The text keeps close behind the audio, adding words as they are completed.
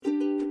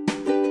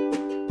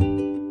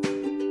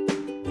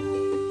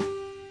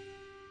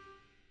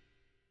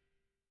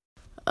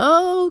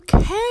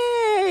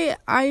Okay,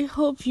 I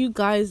hope you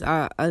guys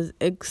are as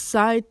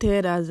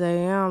excited as I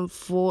am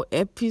for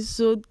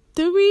episode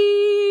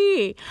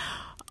 3.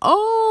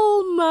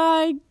 Oh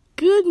my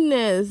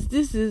goodness,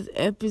 this is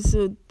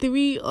episode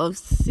 3 of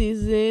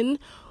season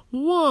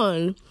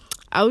 1.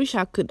 I wish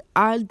I could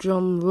add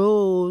drum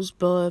rolls,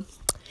 but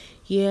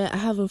yeah, I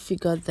haven't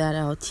figured that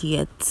out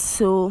yet.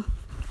 So,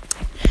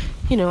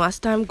 as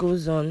time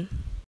goes on,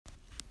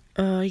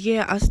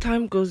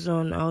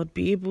 I would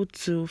be able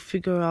to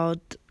figure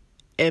out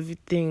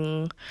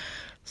everything.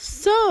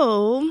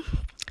 So,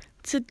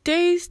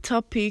 today's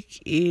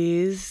topic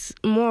is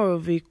more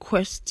of a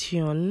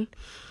question.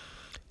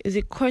 It's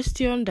a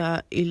question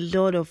that a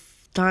lot of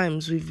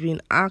times we've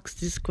been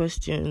asked this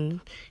question.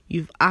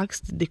 You've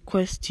asked the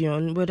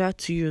question whether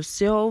to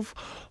yourself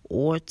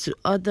or to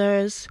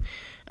others.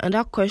 And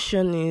that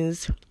question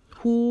is,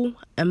 who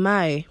am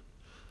I?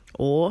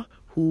 Or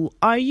who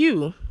are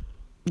you?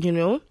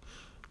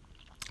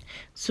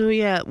 So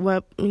yeah,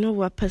 we're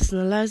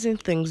personalizing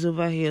things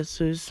over here,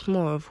 so it's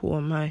more of who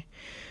am I.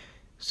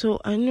 So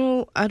I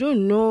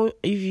don't know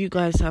if you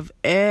guys have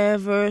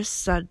ever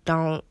sat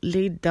down,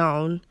 laid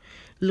down,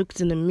 looked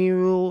in the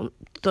mirror,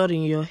 thought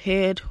in your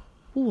head,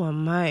 who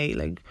am I?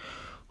 Like,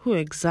 who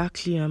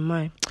exactly am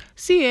I?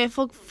 See,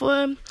 for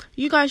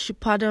you guys should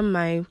pardon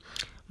my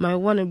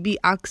wannabe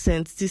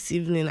accent this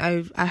evening.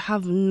 I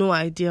have no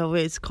idea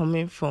where it's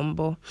coming from,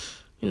 but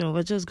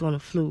we're just gonna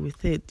flow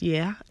with it,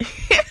 yeah.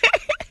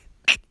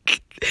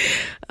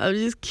 I'm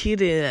just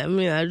kidding. I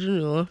mean, I don't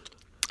know.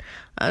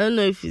 I don't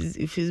know if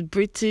it's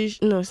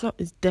British. No, it's not.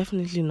 It's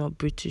definitely not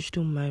British.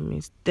 Don't mind me.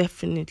 It's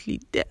definitely.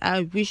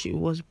 I wish it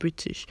was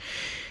British,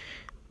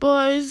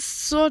 but it's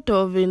sort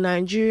of a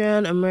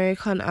Nigerian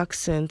American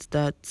accent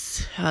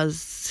that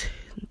has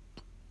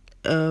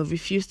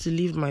refused to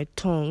leave my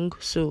tongue.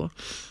 So,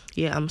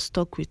 yeah, I'm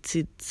stuck with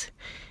it.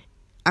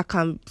 I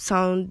can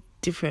sound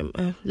different.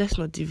 Let's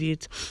not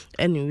deviate.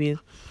 Anyway,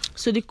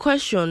 so the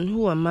question,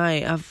 who am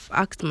I? I've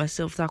asked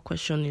myself that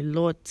question a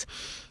lot.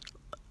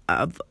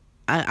 I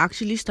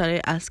actually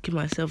started asking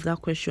myself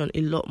that question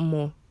a lot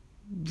more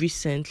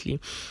recently.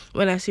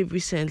 When I say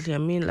recently, I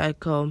mean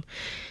like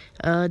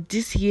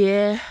this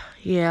year.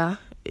 Yeah,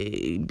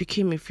 it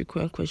became a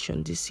frequent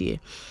question this year.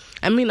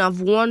 I mean,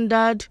 I've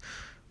wondered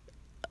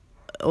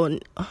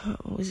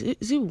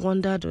is it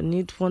wondered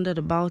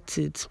about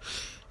it?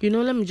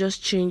 Let me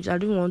just change. I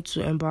don't want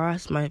to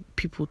embarrass my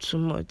people too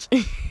much.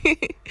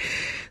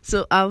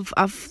 So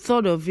I've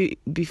thought of it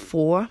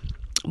before,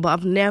 but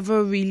I've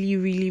never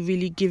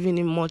really given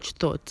it much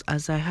thought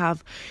as I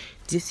have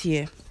this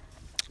year.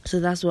 So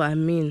that's what I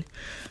mean.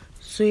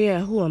 So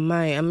yeah, who am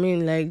I? I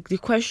mean, like, the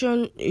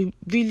question,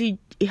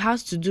 it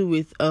has to do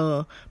with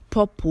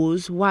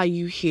purpose. Why are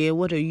you here?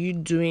 What are you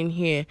doing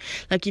here?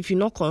 Like, if you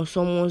knock on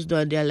someone's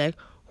door, they're like,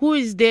 who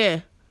is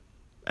there?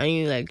 And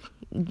you're like,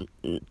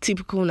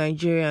 typical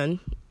Nigerian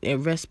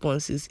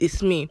responses,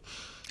 it's me.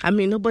 I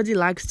mean, nobody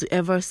likes to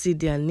ever see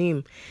their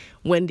name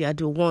when they are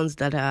the ones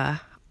that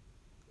are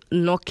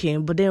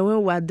knocking, but then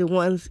when we're the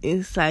ones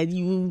inside,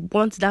 you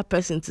want that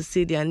person to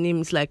say their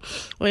name. It's like,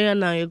 oh yeah,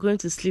 now you're going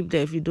to sleep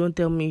there if you don't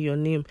tell me your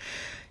name.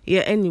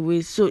 Yeah,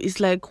 anyway, so it's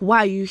like, why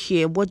are you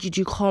here? What did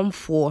you come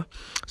for?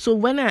 So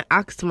when I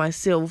asked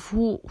myself,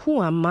 who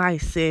am I,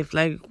 self?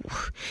 Like,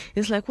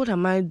 it's like, what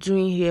am I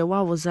doing here? Why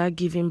was I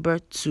giving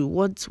birth to?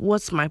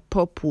 What's my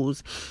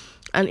purpose?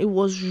 And it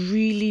was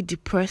really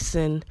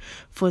depressing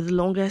for the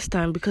longest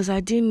time because I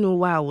didn't know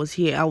why I was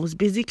here. I was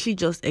basically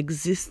just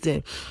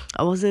existing.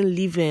 I wasn't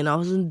living. I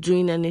wasn't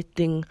doing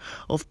anything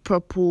of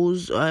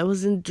purpose. I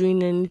wasn't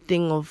doing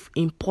anything of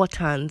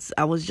importance.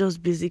 I was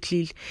just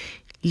basically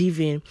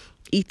living,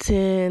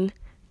 eating,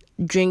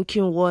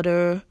 drinking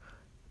water,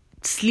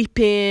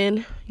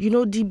 sleeping,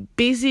 the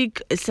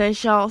basic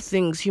essential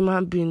things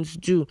human beings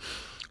do.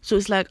 So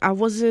it's like I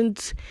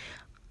wasn't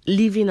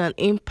leaving an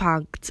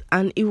impact,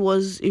 and it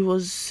was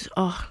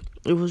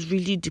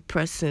really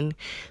depressing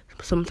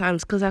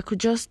sometimes because I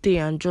could just stay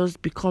and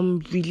just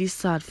become really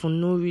sad for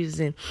no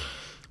reason.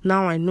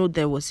 Now I know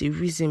there was a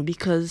reason,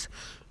 because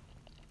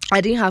I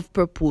didn't have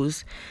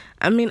purpose.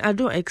 I mean, I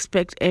don't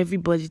expect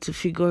everybody to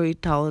figure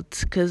it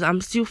out because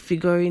I'm still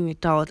figuring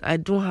it out. I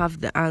don't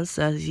have the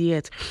answers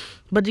yet.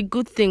 But the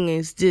good thing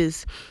is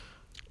this: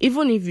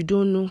 even if you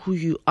don't know who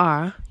you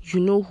are,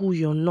 you know who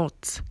you're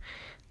not.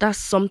 That's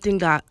something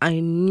that I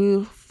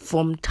knew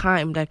from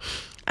time. Like,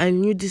 I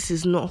knew this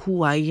is not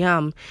who I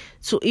am.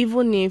 So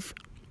even if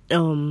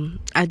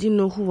I didn't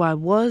know who I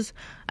was,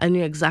 I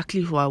knew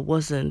exactly who I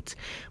wasn't.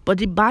 But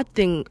the bad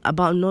thing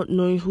about not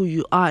knowing who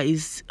you are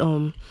is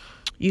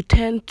you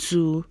tend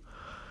to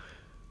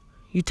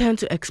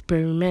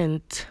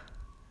experiment.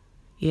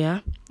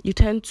 Yeah,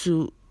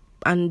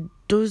 and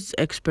those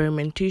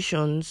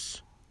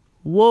experimentations.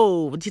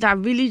 Whoa, did I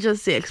really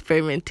just say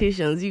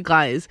experimentations, you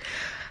guys?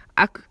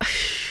 I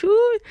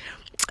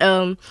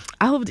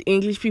hope the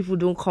English people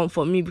don't come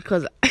for me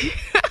because I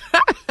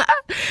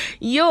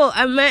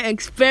meant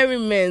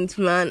experiments,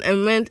 man. I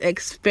meant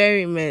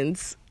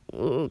experiments.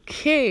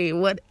 Okay,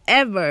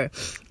 whatever.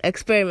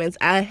 Experiments.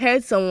 I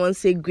heard someone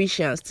say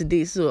Grecians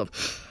today, so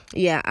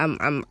yeah,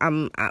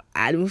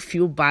 I don't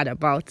feel bad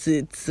about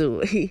it. So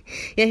he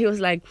was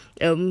like,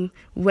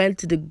 went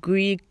to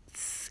Greece,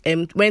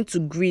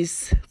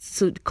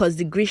 so because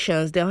the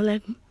Grecians, they were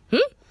like,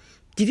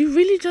 did you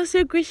really just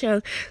say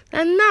Grecians?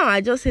 And now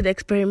I just said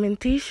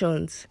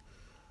experimentations.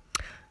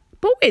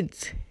 But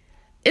wait,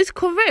 it's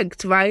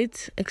correct,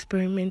 right?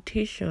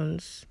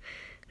 Experiments.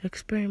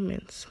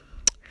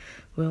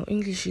 Well,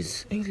 English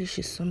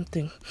is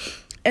something.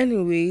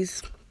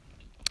 Anyways,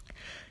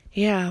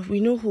 yeah, we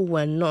know who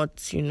we're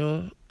not,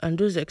 and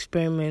those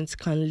experiments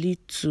can lead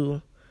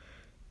to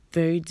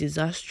very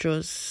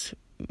disastrous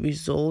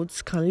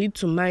results, can lead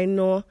to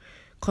minor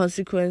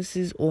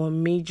consequences or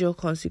major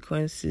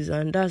consequences,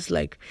 and that's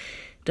like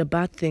the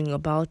bad thing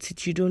about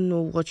it. You don't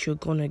know what you're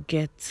gonna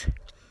get.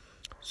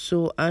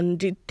 So, and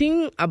the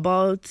thing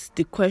about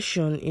the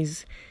question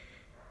is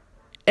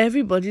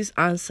everybody's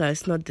answer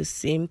is not the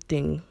same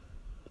thing.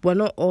 We're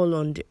not all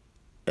on the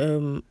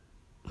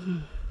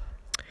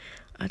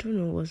I don't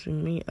know what's with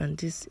me and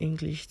this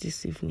English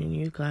this evening,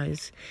 you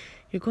guys.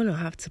 You're gonna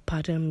have to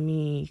pardon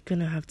me.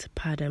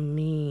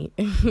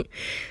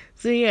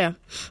 So yeah,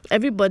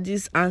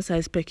 everybody's answer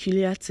is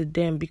peculiar to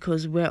them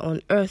because we're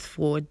on earth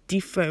for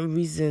different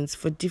reasons,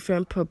 for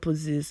different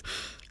purposes.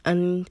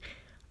 And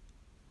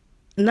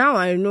now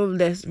I know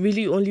there's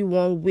really only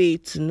one way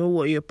to know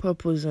what your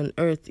purpose on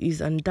earth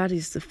is, and that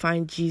is to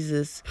find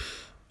Jesus.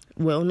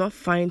 Well, not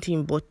find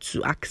him, but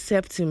to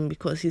accept him,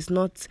 because he's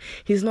not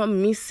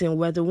missing.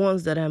 We're the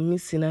ones that are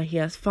missing, and he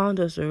has found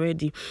us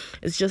already.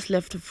 It's just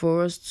left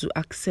for us to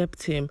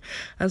accept him.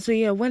 And so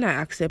yeah, when I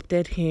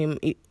accepted him,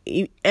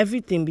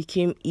 everything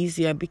became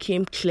easier,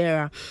 became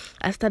clearer.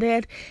 I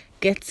started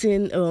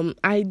getting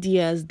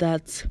ideas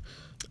that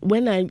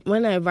when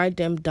I write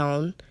them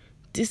down,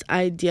 these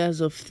ideas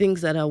of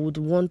things that I would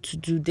want to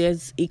do,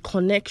 there's a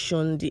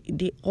connection.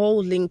 They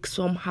all link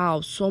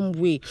somehow, some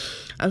way.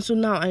 And so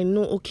now I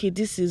know, okay,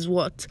 this is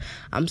what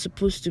I'm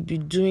supposed to be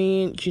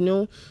doing.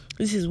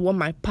 This is what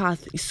my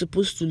path is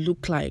supposed to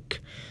look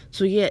like.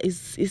 So yeah,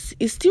 it's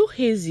still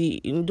hazy.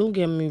 Don't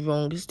get me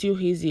wrong, it's still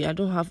hazy. I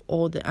don't have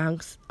all the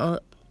angst.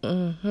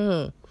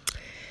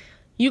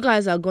 You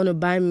guys are gonna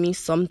buy me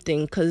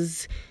something,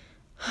 because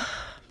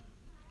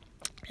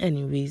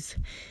anyways,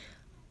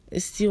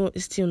 it's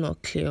still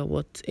not clear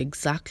what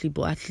exactly,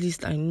 but at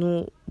least I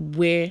know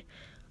where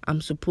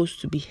I'm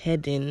supposed to be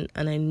heading,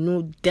 and I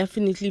know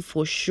definitely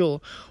for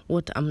sure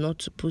what I'm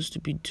not supposed to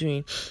be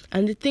doing.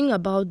 And the thing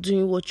about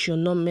doing what you're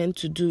not meant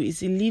to do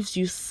is it leaves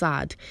you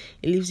sad,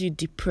 it leaves you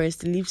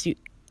depressed, it leaves you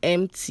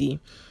empty.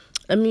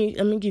 Let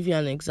me give you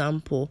an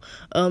example.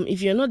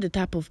 If you're not the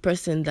type of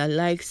person that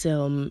likes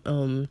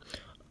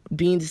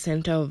being the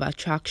center of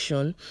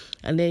attraction,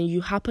 and then you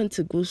happen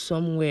to go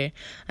somewhere,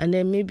 and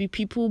then maybe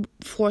people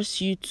force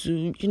you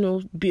to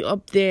be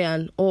up there,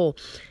 and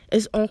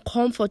it's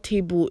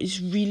uncomfortable. It's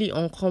really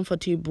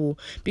uncomfortable,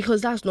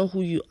 because that's not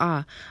who you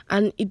are.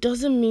 And it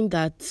doesn't mean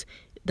that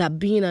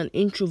being an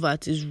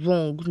introvert is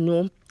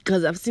wrong,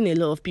 because I've seen a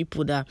lot of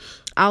people that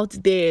out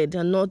there,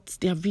 they're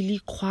really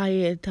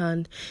quiet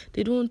and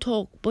they don't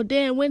talk, but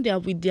then when they're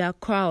with their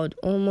crowd,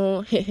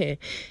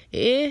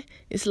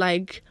 it's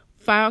like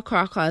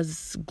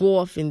firecrackers go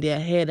off in their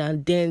head,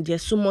 and then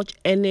there's so much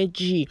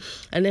energy,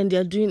 and then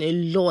they're doing a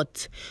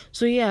lot.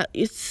 So yeah,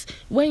 it's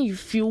when you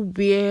feel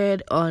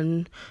weird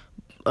and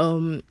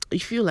you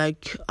feel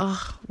like,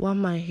 why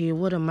am I here?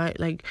 What am I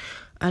like?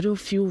 I don't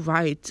feel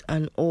right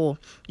and all.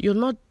 You're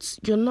not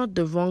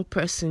the wrong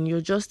person. You're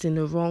just in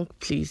the wrong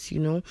place,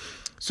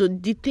 So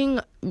the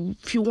thing,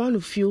 if you want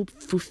to feel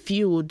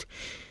fulfilled,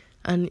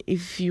 and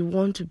if you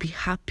want to be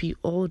happy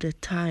all the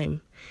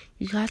time,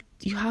 you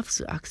have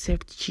to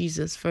accept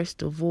Jesus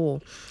first of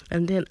all,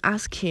 and then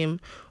ask him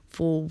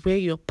for where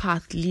your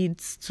path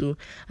leads to.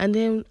 And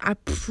then I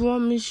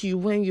promise you,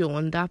 when you're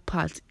on that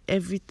path,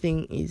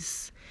 everything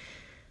is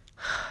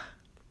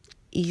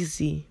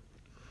easy.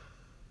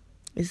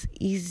 It's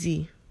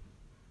easy.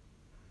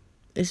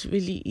 It's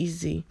really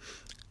easy.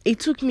 It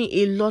took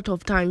me a lot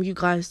of time, you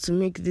guys, to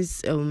make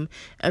this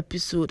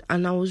episode,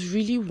 and I was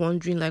really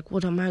wondering, like,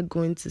 what am I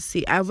going to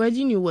say? I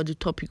already knew what the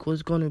topic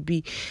was going to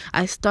be.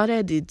 I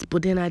started it,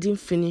 but then I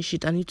didn't finish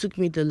it, and it took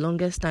me the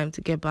longest time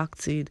to get back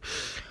to it.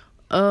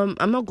 I'm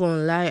not going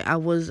to lie, I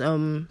was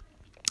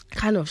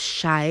kind of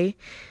shy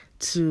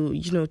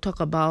to talk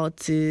about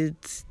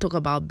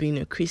being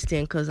a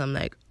Christian, because I'm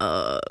like,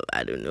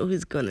 I don't know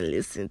who's gonna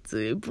listen to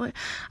it, but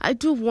I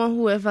do want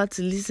whoever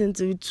to listen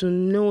to it to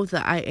know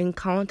that I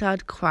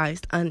encountered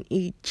Christ and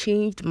it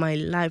changed my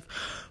life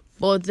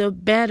for the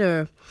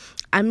better.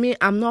 I mean,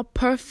 I'm not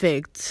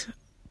perfect,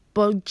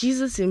 but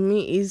Jesus in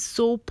me is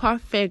so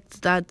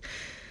perfect that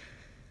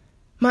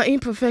my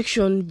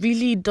imperfection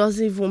really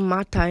doesn't even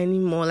matter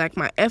anymore. Like,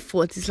 my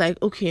effort is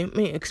like, okay, let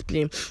me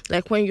explain.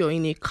 Like, when you're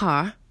in a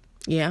car,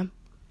 yeah,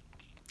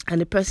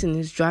 and the person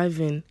is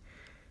driving,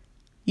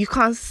 you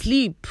can't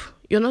sleep.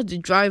 You're not the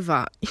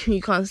driver.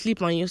 You can't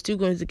sleep and you're still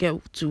going to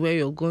get to where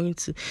you're going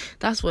to.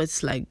 That's what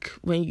it's like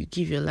when you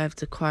give your life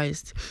to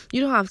Christ.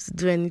 You don't have to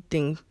do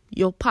anything.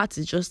 Your part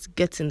is just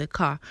get in the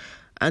car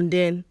and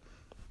then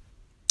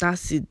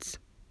that's it.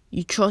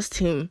 You trust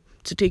him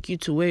to take you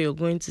to where you're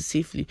going to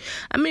safely.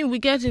 I mean, we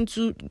get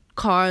into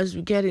cars,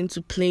 we get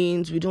into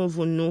planes, we don't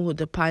even know who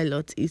the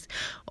pilot is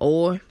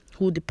or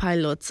who the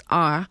pilots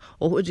are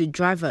or who the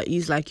driver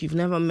is. Like, you've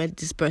never met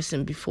this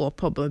person before,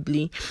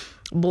 probably.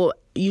 But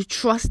you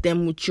trust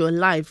them with your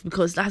life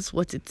because that's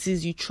what it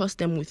is. You trust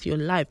them with your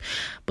life.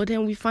 But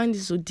then we find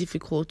it so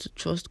difficult to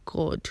trust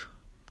God.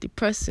 The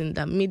person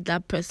that made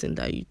that person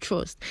that you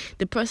trust.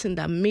 The person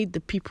that made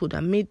the people,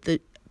 that made the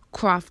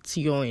craft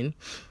you're in.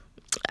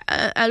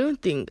 I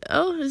don't think,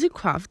 is it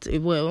craft?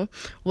 Well,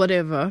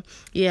 whatever.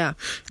 Yeah,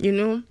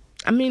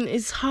 I mean,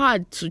 it's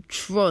hard to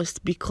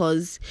trust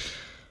because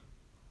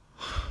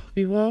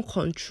we want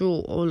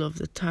control all of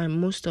the time.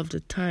 Most of the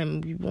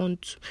time, we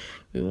want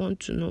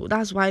to know.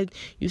 That's why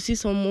you see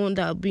someone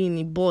that'll be in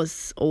a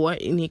bus or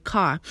in a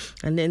car,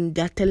 and then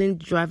they're telling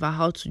the driver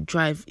how to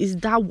drive. Is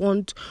that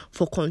want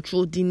for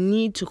control? The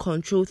need to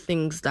control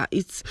things that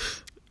it's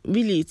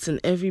in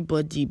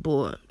everybody,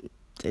 but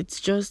it's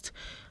just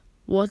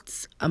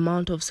what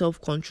amount of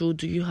self-control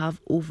do you have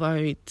over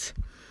it?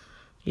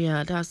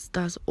 Yeah,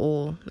 that's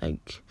all.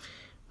 Like,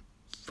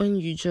 when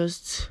you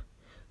just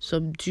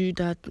subdue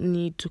that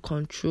need to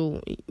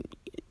control,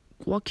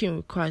 walking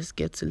with Christ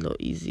gets a lot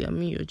easier. I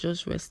mean, you're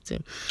just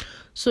resting.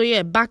 So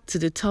yeah, back to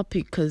the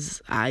topic,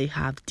 because I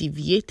have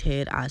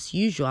deviated as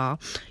usual.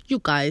 You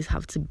guys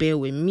have to bear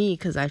with me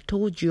because I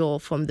told you all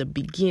from the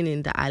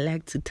beginning that I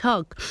like to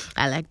talk.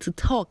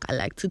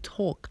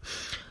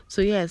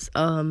 So yes,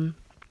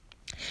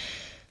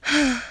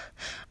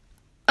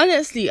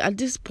 honestly, at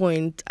this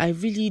point, I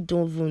really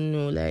don't even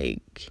know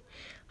like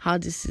how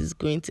this is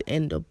going to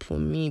end up for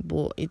me,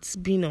 but it's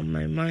been on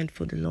my mind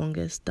for the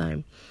longest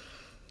time.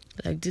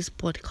 Like, this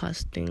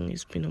podcast thing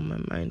has been on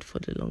my mind for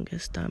the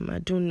longest time. I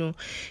don't know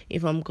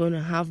if I'm going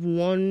to have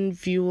one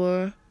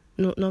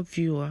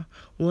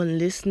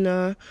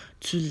listener,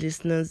 2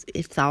 listeners,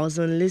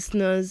 1,000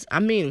 listeners. I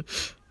mean,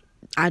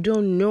 I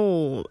don't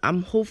know.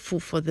 I'm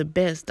hopeful for the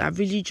best. I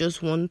really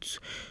just want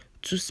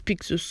to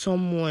speak to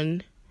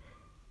someone.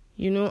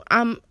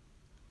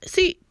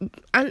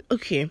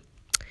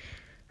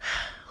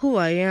 Who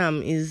I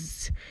am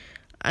is,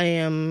 I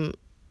am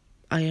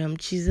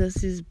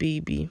Jesus's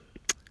baby.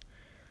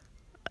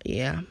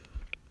 Yeah.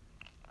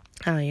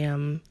 I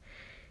am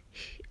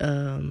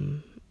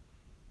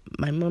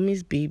my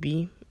mommy's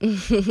baby.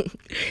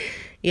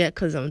 Yeah,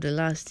 because I'm the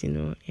last,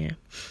 yeah.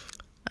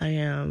 I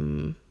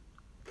am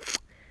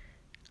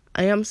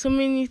so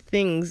many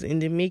things in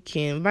the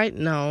making right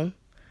now.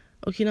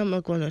 Okay, now I'm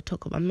not going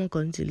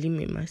to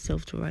limit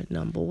myself to right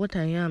now, but what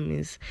I am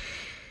is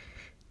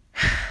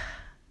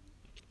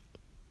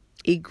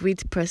a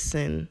great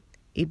person,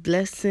 a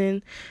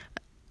blessing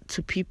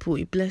to people,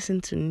 a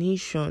blessing to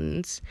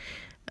nations.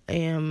 I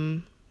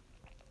am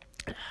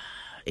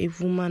a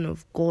woman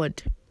of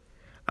God.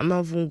 I'm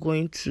not even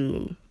going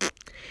to.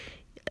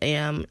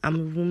 I'm a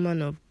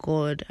woman of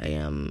God. I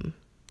am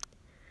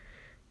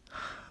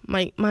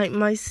my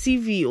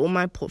CV or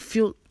my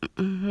portfolio.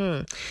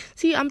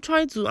 See, I'm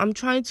trying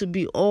to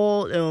be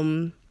all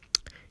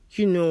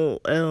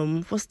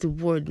what's the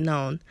word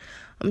now?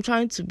 I'm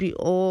trying to be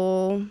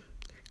all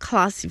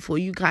classy for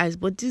you guys,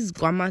 but this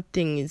grammar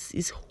thing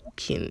is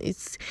hooking.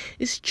 It's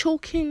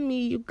choking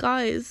me, you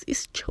guys.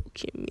 It's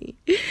choking me.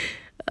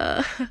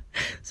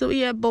 So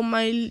yeah, but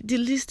the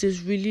list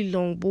is really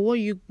long. But what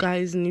you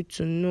guys need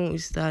to know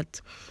is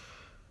that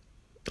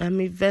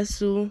I'm a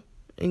vessel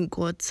in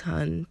God's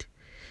hand,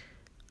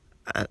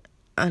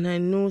 and I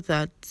know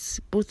that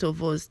both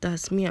of us,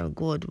 that's me and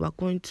God, we're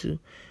going to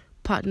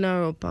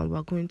partner up and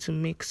we're going to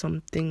make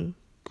something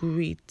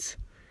great.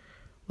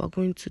 We're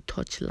going to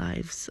touch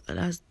lives.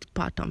 That's the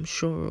part I'm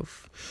sure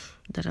of,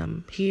 that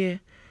I'm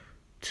here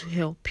to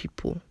help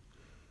people.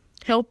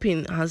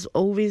 Helping has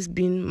always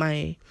been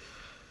my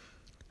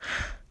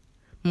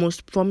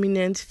most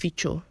prominent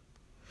feature.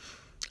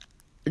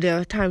 There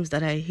are times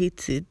that I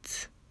hate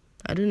it.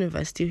 I don't know if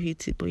I still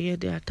hate it, but yeah,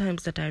 there are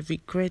times that I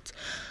regret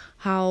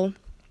how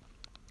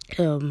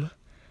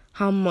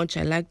much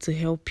I like to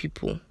help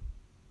people.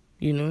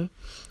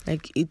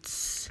 Like,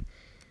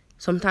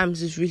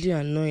 sometimes it's really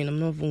annoying. I'm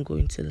not even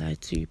going to lie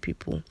to you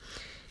people,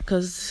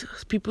 because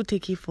people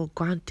take it for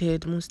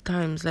granted most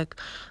times. Like,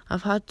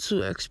 I've had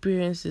 2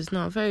 experiences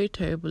now, very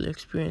terrible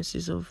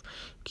experiences of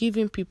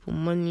giving people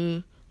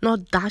money,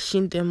 not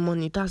dashing them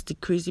money. That's the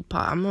crazy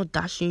part. I'm not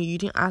dashing you. You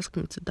didn't ask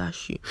me to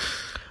dash you.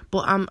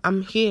 But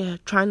I'm here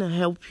trying to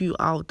help you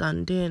out,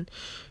 and then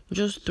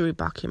just throw it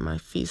back in my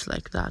face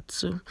like that.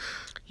 So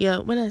yeah,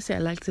 when I say I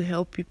like to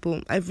help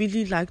people, I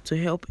really like to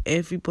help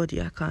everybody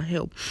I can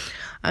help.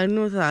 I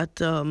know that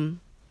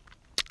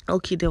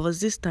there was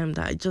this time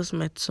that I just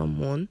met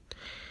someone.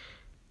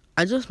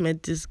 I just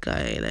met this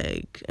guy,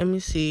 like, let me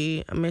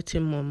see, I met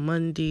him on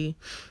Monday.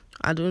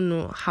 I don't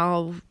know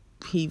how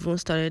he even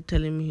started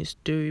telling me his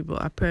story,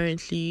 but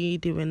apparently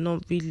they were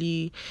not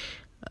really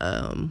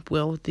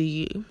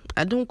wealthy.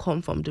 I don't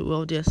come from the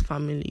wealthiest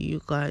family,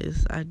 you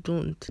guys. I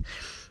don't.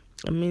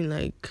 I mean,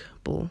 like,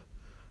 but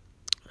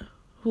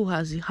who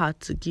has the heart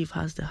to give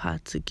has the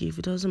heart to give.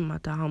 It doesn't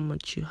matter how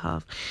much you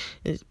have.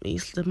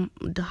 It's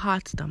the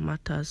heart that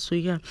matters. So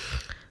yeah,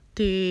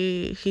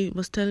 he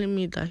was telling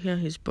me that he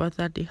and his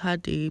brother, they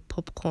had a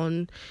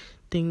popcorn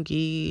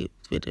thingy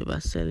where they were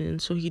selling.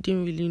 So he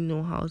didn't really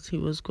know how he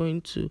was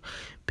going to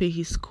pay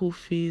his school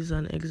fees,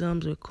 and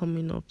exams were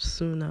coming up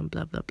soon and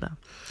blah blah blah.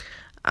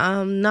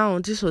 Now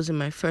this was in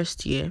my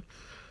first year.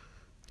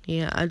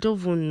 Yeah, I don't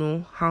even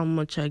know how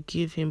much I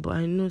gave him, but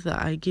I know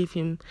that I gave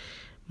him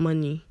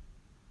money.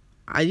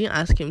 I didn't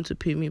ask him to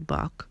pay me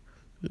back.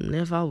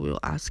 Never will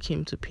ask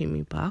him to pay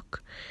me back.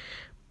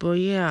 But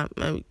yeah,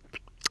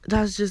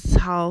 that's just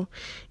how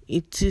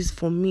it is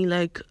for me.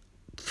 Like,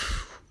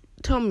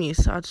 tell me a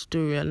sad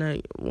story and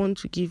I want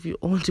to give you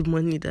all the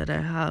money that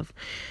I have.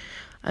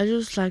 I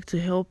just like to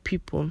help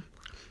people.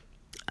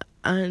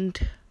 And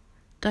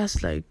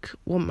that's like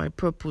what my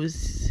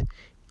purpose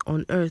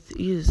on earth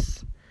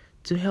is.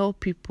 To help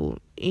people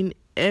in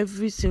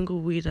every single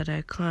way that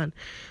I can.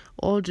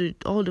 All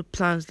the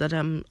plans that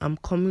I'm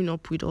coming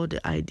up with, all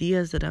the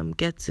ideas that I'm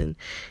getting,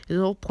 is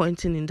all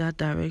pointing in that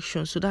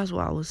direction. So that's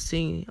what I was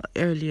saying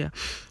earlier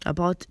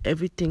about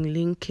everything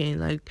linking.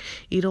 Like,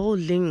 it all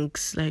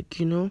links, like,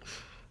 you know.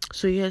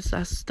 So yes,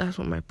 that's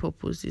what my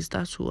purpose is.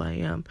 That's who I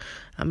am.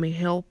 I'm a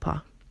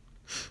helper.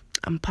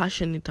 I'm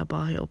passionate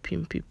about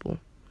helping people.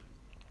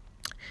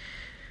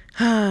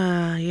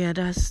 Yeah,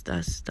 that's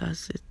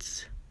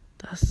it.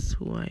 That's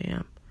who I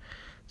am.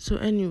 So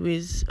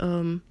anyways,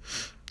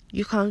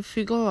 you can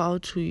figure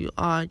out who you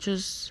are. It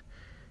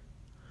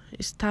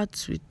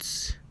starts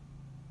with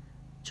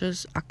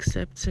just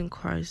accepting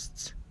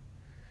Christ,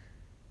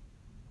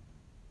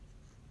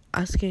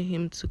 asking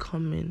him to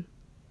come in,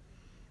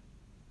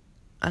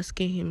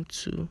 asking him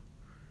to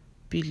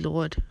be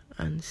Lord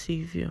and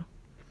Savior.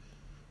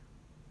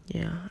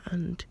 Yeah,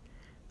 and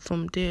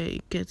from there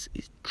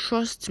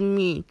trust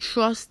me.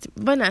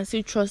 When I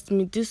say trust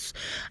me,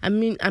 I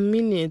mean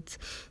it.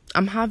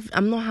 I'm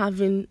not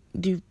having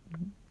the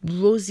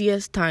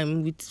rosiest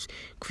time with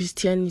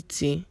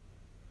Christianity.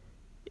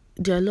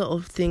 There are a lot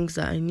of things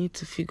that I need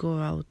to figure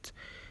out,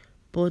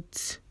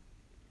 but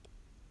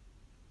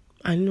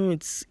I know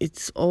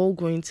it's all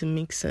going to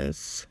make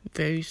sense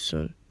very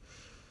soon.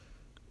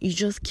 You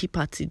just keep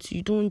at it.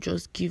 You don't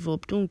just give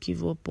up. Don't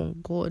give up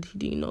on God. He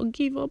did not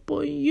give up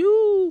on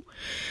you.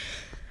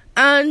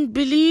 And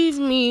believe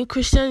me,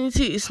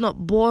 Christianity is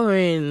not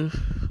boring.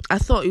 I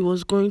thought it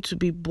was going to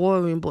be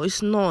boring, but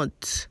it's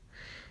not.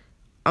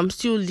 I'm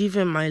still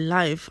living my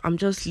life. I'm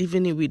just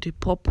living it with a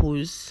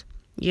purpose.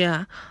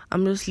 Yeah,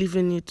 I'm just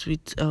living it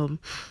with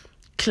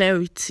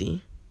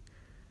clarity.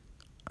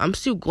 I'm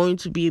still going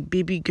to be a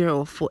baby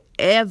girl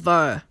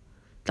forever.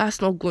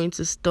 That's not going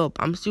to stop.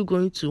 I'm still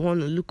going to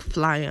want to look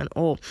fly and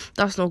all.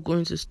 That's not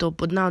going to stop.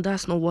 But now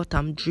that's not what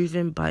I'm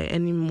driven by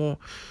anymore.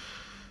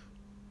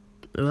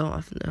 Well,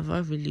 I've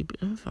never really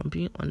been, if I'm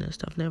being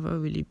honest, I've never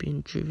really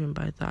been driven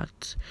by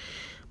that.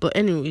 But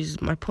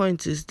anyways, my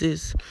point is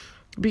this.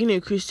 Being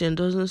a Christian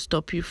doesn't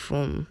stop you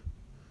from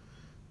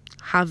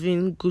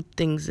having good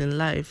things in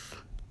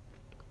life.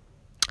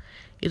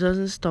 It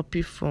doesn't stop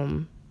you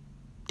from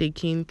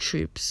taking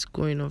trips,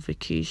 going on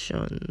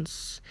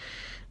vacations.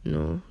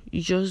 No,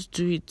 you just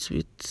do it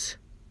with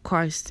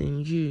Christ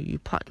in you. You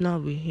partner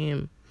with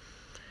him,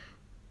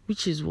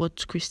 which is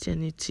what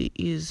Christianity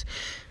is.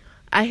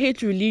 I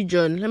hate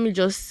religion. Let me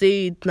just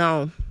say it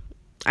now.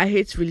 I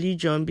hate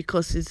religion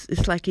because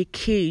it's like a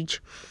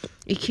cage.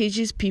 It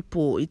cages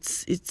people.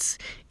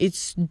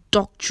 It's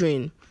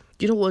doctrine.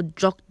 You know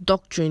what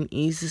doctrine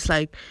is? It's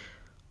like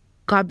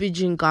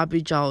garbage in,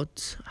 garbage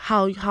out.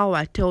 How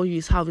I tell you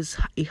is how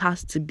it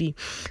has to be.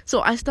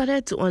 So I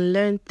started to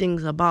unlearn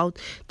things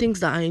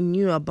that I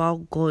knew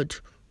about God,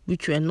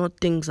 which were not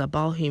things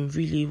about him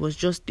really. It was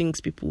just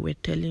things people were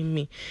telling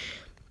me.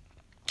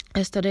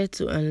 I started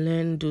to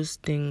unlearn those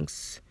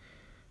things.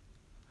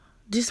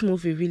 This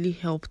movie really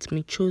helped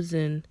me.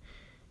 Chosen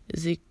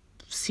is a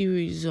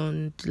series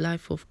on the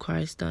life of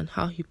Christ and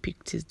how he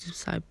picked his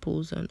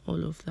disciples and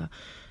all of that.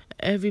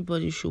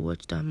 Everybody should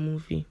watch that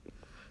movie,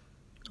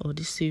 or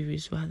the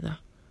series rather.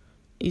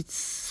 It's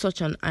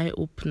such an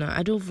eye-opener.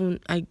 I don't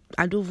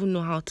even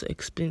know how to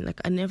explain.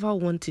 Like, I never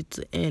want it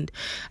to end.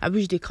 I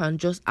wish they can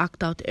just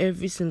act out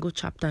every single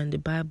chapter in the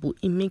Bible.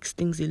 It makes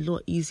things a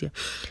lot easier.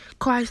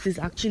 Christ is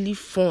actually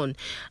fun.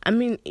 I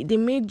mean, they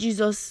made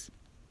Jesus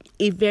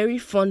a very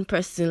fun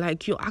person.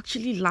 Like, you're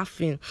actually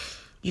laughing.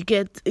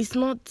 He's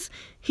not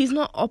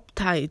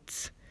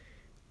uptight.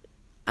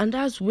 And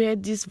that's where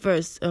this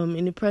verse,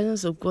 in the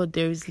presence of God,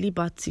 there is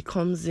liberty,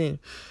 comes in.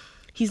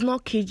 He's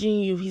not caging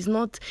you. He's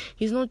not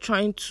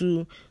trying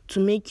to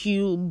make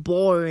you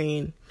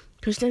boring.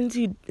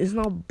 Christianity is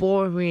not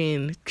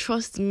boring.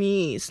 Trust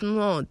me, it's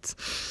not.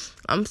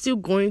 I'm still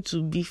going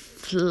to be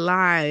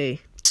fly.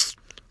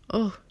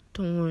 Oh,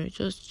 don't worry,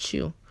 just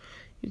chill.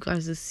 You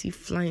guys will see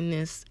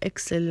flyness,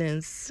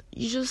 excellence.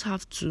 You just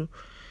have to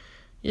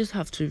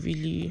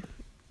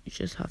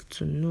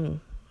know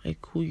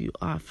like who you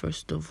are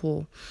first of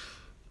all,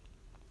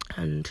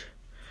 and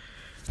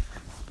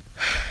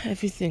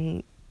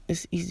everything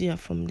is easier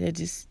from there.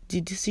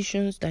 The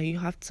decisions that you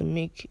have to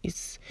make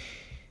is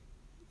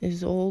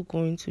all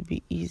going to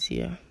be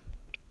easier,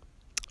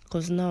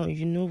 because now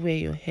you know where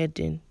you're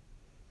heading.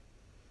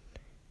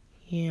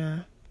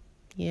 Yeah.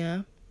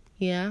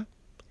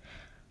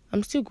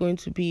 I'm still going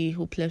to be a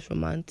hopeless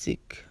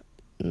romantic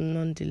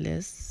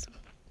nonetheless.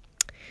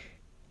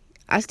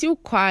 I still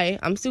cry.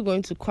 I'm still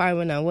going to cry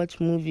when I watch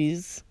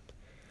movies.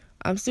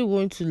 I'm still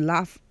going to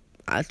laugh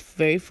at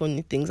very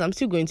funny things. I'm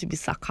still going to be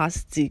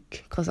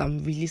sarcastic because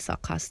I'm really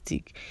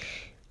sarcastic.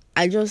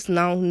 I just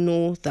now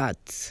know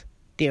that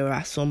there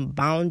are some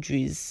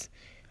boundaries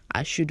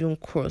I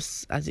shouldn't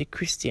cross as a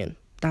Christian.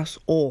 That's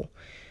all.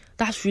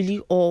 That's really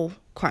all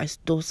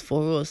Christ does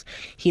for us.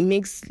 He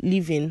makes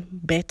living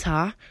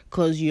better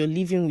because you're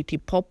living with a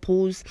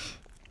purpose,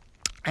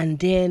 and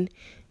then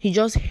he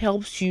just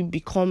helps you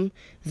become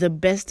the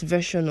best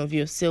version of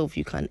yourself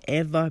you can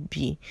ever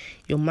be.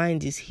 Your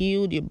mind is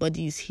healed, your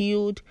body is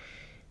healed.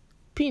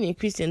 Being a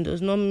Christian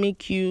does not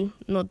make you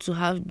not to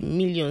have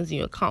millions in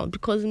your account,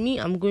 because me,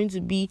 I'm going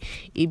to be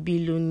a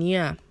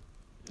billionaire,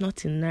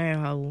 not in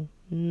naira.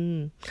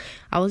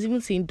 I was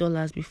even saying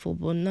dollars before,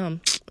 but now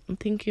I'm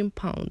thinking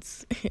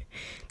pounds.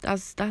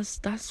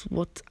 That's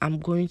what I'm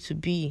going to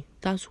be.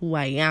 That's who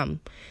I am.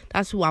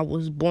 That's who I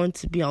was born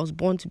to be. I was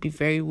born to be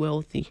very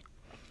wealthy.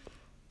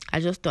 I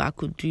just thought I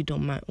could do it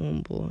on my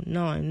own, but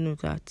now I know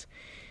that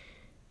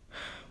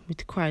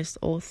with Christ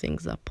all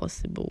things are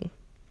possible.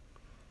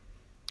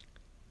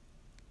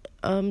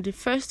 The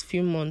first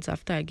few months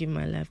after I gave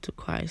my life to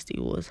Christ, it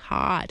was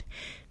hard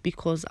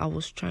because I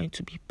was trying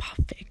to be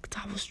perfect.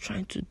 I was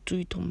trying to do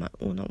it on my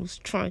own. I was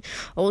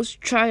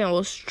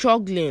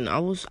struggling.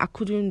 I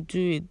couldn't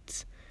do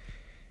it.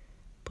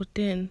 But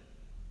then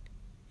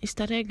it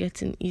started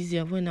getting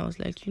easier when I was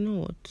like, you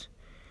know what?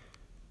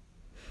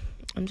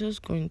 I'm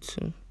just going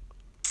to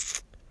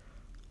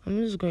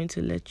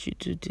let you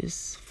do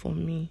this for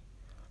me.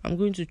 I'm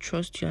going to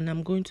trust you, and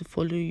I'm going to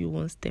follow you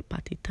one step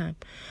at a time.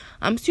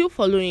 I'm still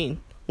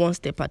following one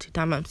step at a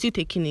time. I'm still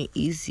taking it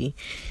easy.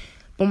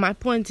 But my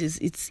point is,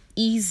 it's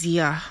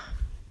easier.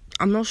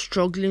 I'm not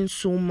struggling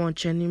so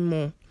much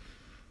anymore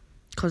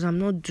because I'm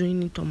not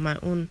doing it on my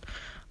own.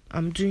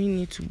 I'm doing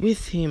it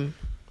with him.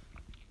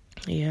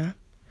 Yeah.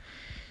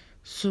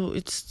 So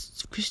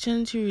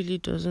Christianity really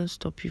doesn't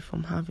stop you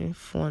from having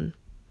fun.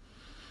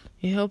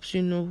 It helps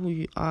you know who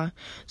you are.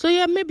 So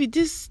yeah, maybe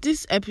this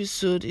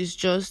episode is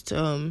just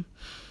kind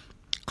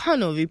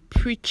of a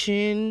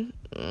preaching,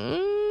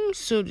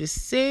 so to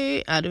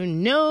say. I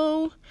don't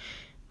know.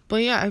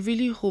 But yeah, I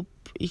really hope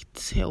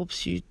it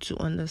helps you to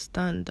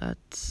understand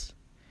that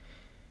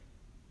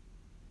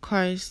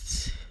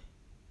Christ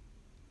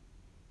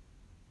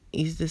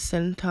is the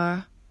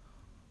center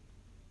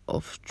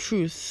of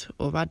truth,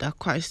 or rather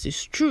Christ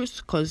is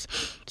truth, because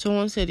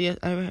someone said, yes,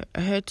 I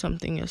heard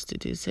something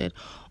yesterday, said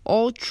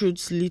all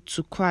truths lead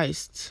to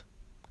Christ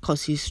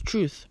because he's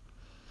truth.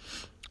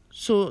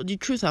 So the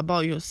truth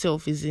about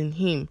yourself is in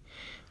him.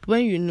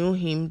 When you know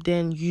him,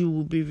 then you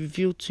will be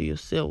revealed to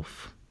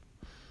yourself.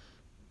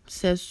 It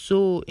says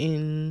so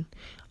in,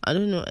 I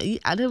don't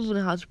even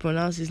know how to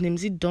pronounce his name.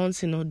 Is it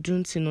Dunsin or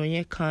Dunsin or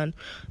Yekan?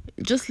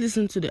 Just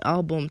listen to the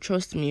album.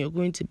 Trust me, you're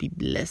going to be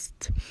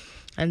blessed.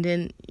 And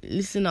then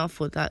listen out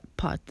for that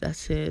part that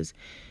says,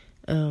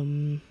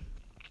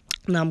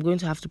 now I'm going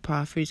to have to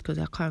paraphrase because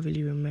I can't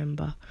really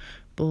remember.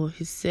 But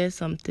he says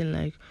something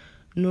like,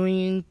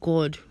 knowing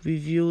God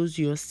reveals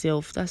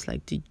yourself. That's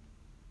like the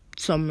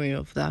summary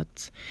of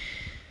that.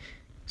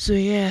 So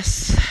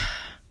yes,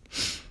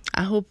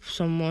 I hope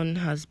someone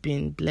has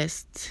been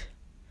blessed.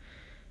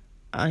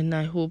 And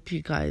I hope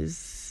you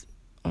guys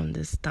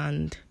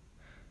understand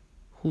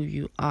who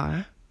you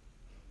are,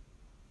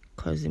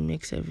 because it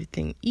makes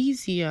everything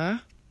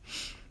easier.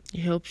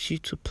 It helps you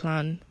to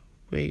plan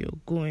where you're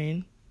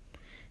going.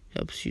 It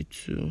helps you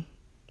to,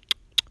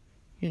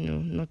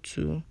 not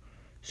to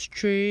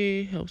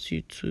stray. Helps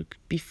you to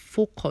be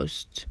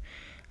focused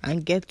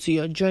and get to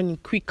your journey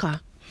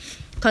quicker.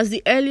 Because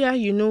the earlier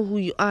you know who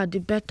you are, the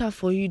better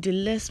for you. The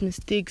less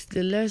mistakes,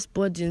 the less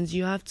burdens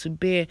you have to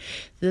bear,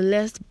 the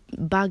less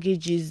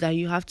baggages that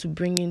you have to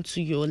bring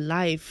into your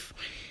life,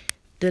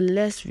 the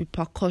less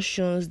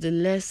repercussions, the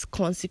less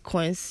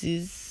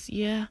consequences.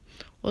 Yeah,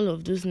 all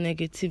of those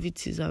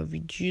negativities are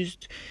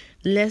reduced.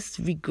 Less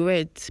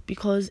regret,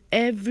 because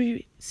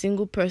every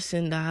single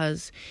person that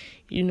has,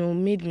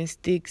 made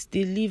mistakes,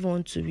 they live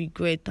on to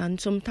regret. And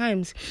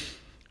sometimes,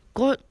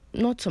 all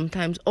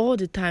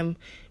the time,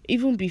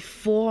 even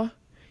before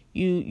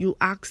you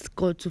ask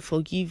God to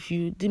forgive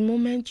you, the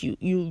moment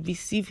you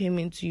receive him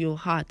into your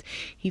heart,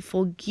 he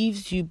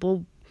forgives you. But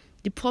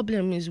the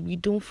problem is we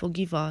don't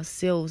forgive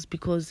ourselves,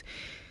 because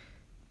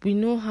we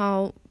know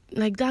how,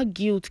 like, that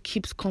guilt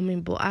keeps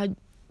coming. But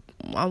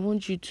I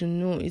want you to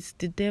know it's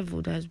the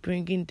devil that's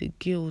bringing the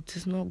guilt.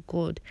 It's not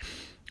God.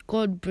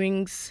 God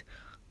brings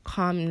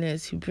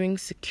calmness. He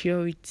brings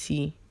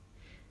security.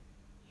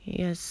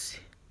 Yes,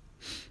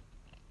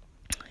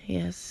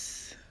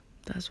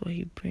 that's what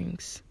he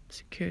brings.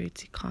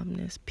 Security,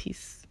 calmness,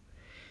 peace.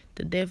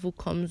 The devil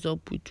comes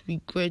up with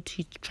regret.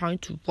 He's trying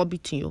to rub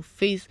it in your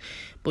face,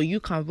 but you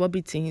can rub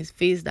it in his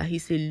face that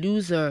he's a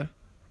loser.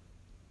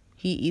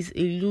 He is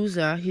a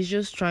loser. He's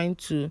just trying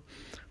to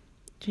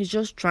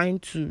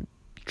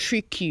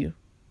trick you.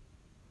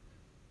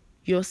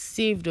 You're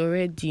saved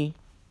already,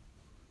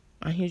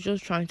 and he's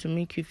just trying to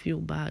make you feel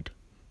bad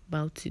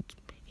about it.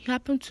 It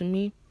happened to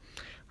me.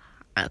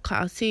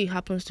 I'll say it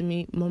happens to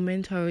me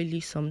momentarily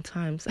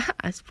sometimes.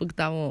 I spoke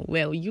that one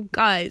well. You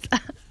guys,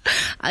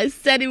 I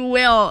said it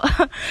well.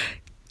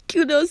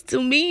 Kudos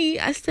to me.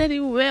 I said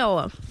it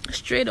well.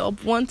 Straight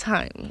up one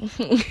time.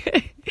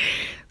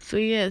 So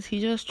yes,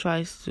 he just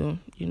tries to,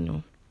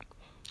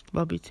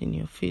 rub it in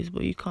your face.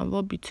 But you can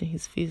rub it in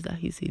his face that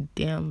he's a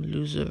damn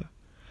loser.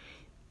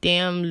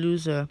 Damn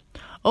loser.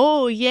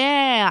 Oh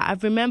yeah, I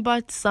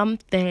remembered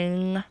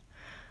something.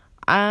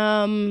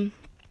 When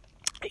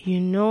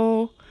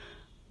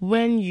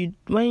you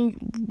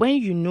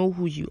know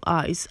who you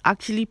are, it's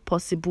actually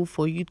possible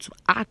for you to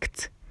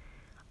act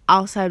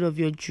outside of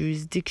your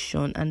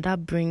jurisdiction, and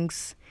that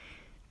brings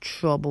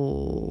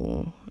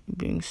trouble.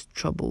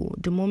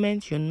 The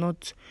moment you're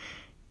not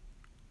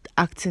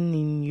acting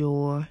in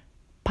your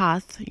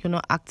path, you're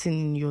not acting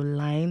in your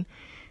line,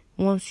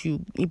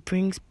 it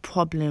brings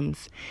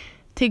problems.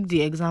 Take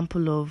the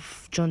example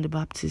of John the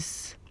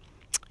Baptist.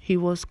 He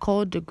was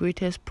called the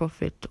greatest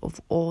prophet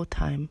of all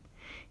time.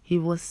 He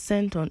was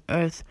sent on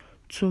earth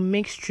to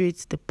make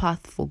straight the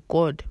path for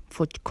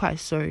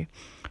Christ.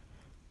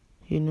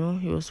 He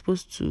was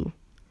supposed to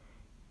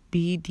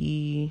be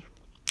the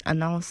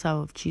announcer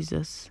of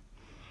Jesus.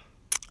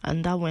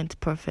 And that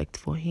went perfect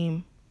for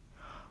him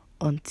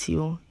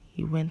until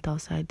he went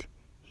outside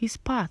his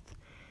path.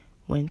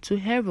 Went to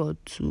Herod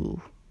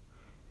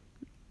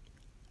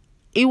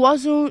It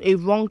wasn't a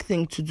wrong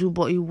thing to do,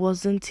 but it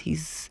wasn't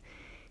his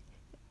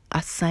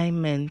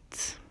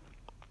assignment.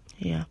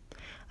 Yeah.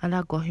 And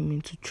that got him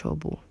into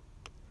trouble.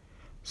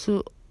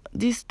 So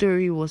this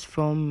story was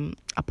from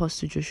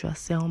Apostle Joshua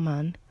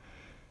Selman,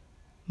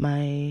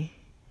 my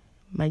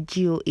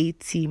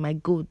GOAT, my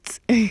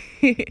goat.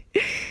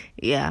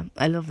 Yeah,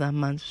 I love that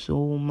man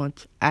so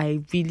much.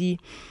 I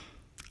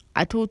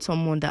told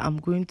someone that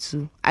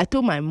I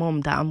told my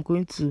mom that I'm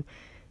going to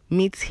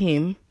meet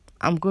him.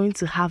 I'm going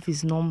to have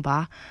his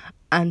number,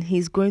 and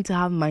he's going to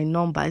have my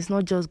number. It's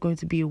not just going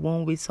to be a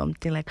one-way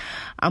something. Like,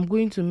 I'm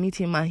going to meet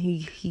him, and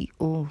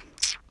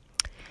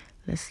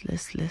let's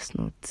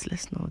not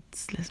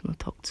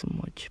talk too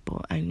much.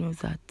 But I know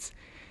that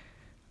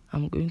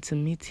I'm going to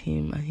meet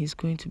him, and he's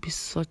going to be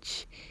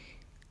such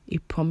a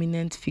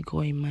prominent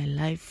figure in my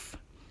life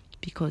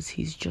because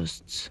he's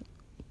just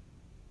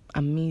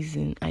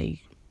amazing. I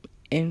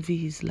envy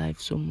his life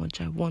so much.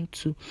 I want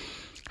to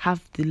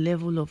have the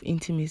level of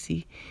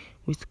intimacy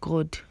with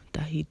God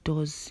that he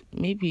does,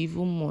 maybe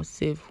even more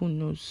safe, who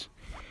knows.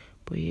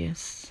 But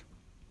yes,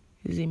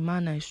 he's a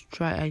man I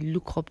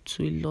look up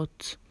to a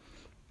lot.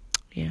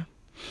 Yeah.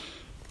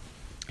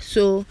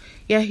 So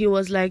yeah, he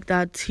was like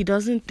that. He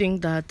doesn't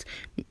think that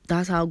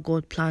that's how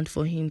God planned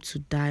for him to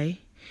die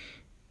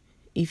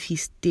if he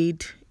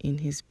stayed in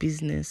his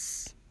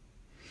business.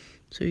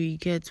 So you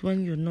get,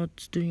 when you're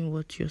not doing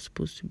what you're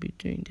supposed to be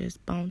doing, there's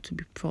bound to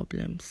be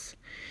problems.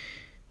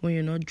 When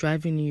you're not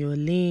driving in your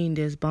lane,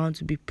 there's bound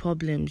to be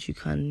problems. You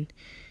can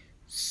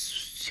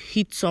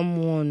hit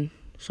someone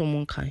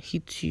can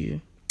hit you,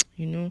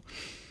 When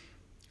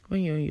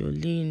you're in your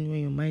lane,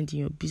 when you're minding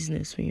your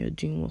business, when you're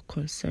doing what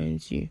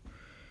concerns you,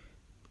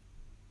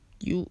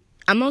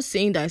 I'm not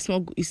saying that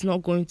it's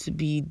not going to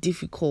be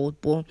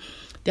difficult, but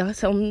there are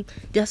some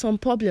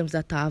problems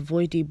that are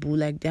avoidable.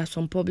 Like, there are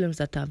some problems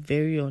that are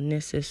very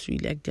unnecessary.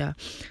 Like,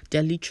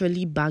 they're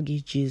literally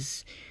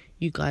baggages.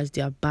 You guys,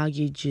 they are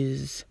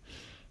baggages.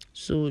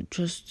 So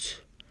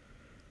just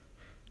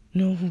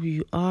know who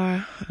you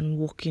are and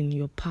walk in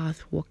your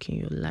path, walk in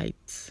your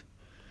light.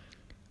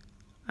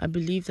 I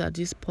believe that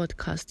this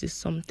podcast is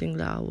something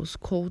that I was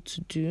called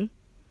to do.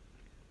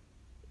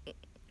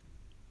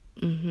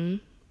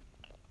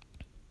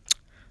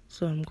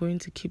 So I'm going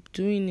to keep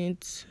doing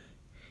it.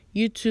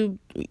 YouTube,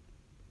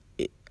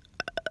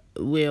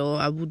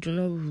 I would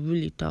not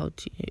rule it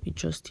out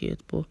just yet.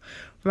 But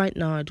right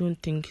now, I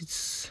don't think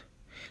it's...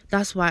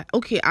 That's why...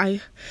 Okay,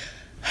 I've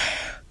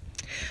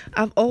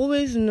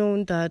always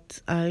known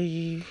that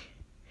I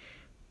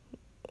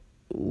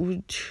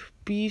would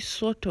be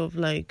sort of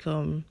like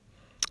a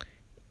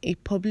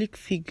public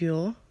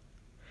figure.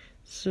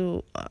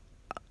 So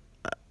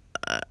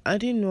I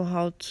didn't know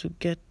how to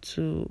get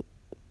to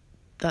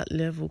that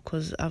level,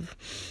 because I've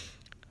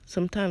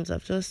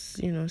just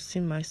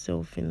seen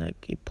myself in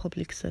like a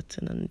public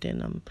setting, and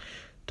then I'm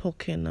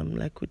talking, I'm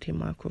like with a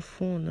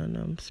microphone and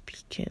I'm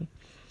speaking.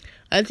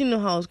 I didn't know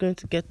how I was going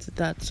to get to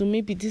that, so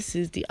maybe this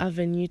is the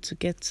avenue to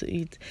get to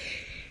it.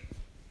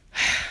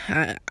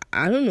 I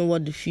don't know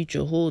what the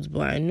future holds,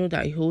 but I know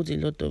that it holds a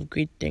lot of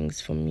great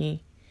things for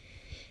me.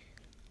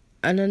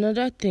 And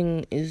another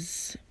thing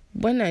is,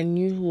 when I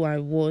knew who I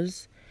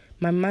was,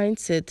 my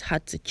mindset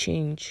had to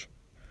change.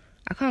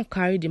 I can't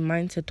carry the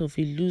mindset of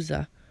a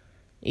loser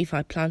if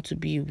I plan to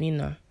be a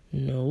winner.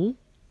 No,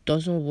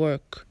 doesn't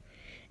work.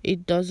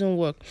 It doesn't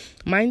work.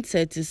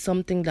 Mindset is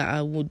something that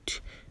I would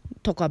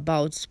talk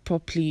about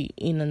properly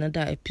in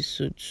another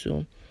episode.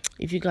 So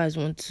if you guys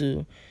want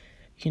to,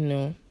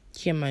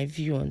 hear my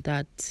view on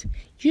that,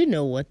 you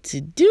know what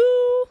to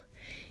do.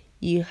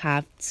 You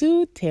have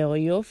to tell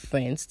your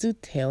friends to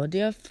tell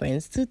their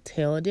friends to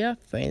tell their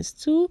friends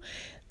to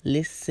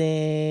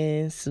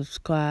listen,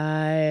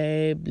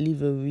 subscribe,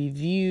 leave a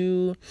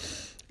review.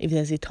 If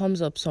there's a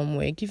thumbs up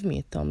somewhere, give me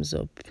a thumbs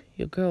up.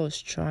 Your girl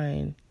is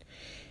trying.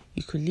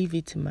 You could leave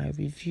it in my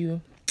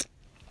review.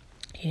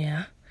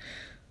 Yeah.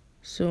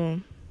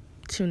 So,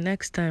 till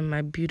next time,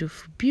 my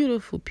beautiful,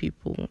 beautiful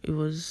people. It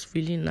was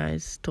really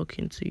nice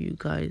talking to you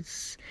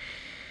guys.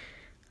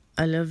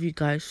 I love you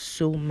guys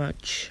so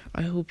much.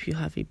 I hope you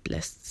have a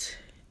blessed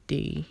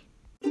day.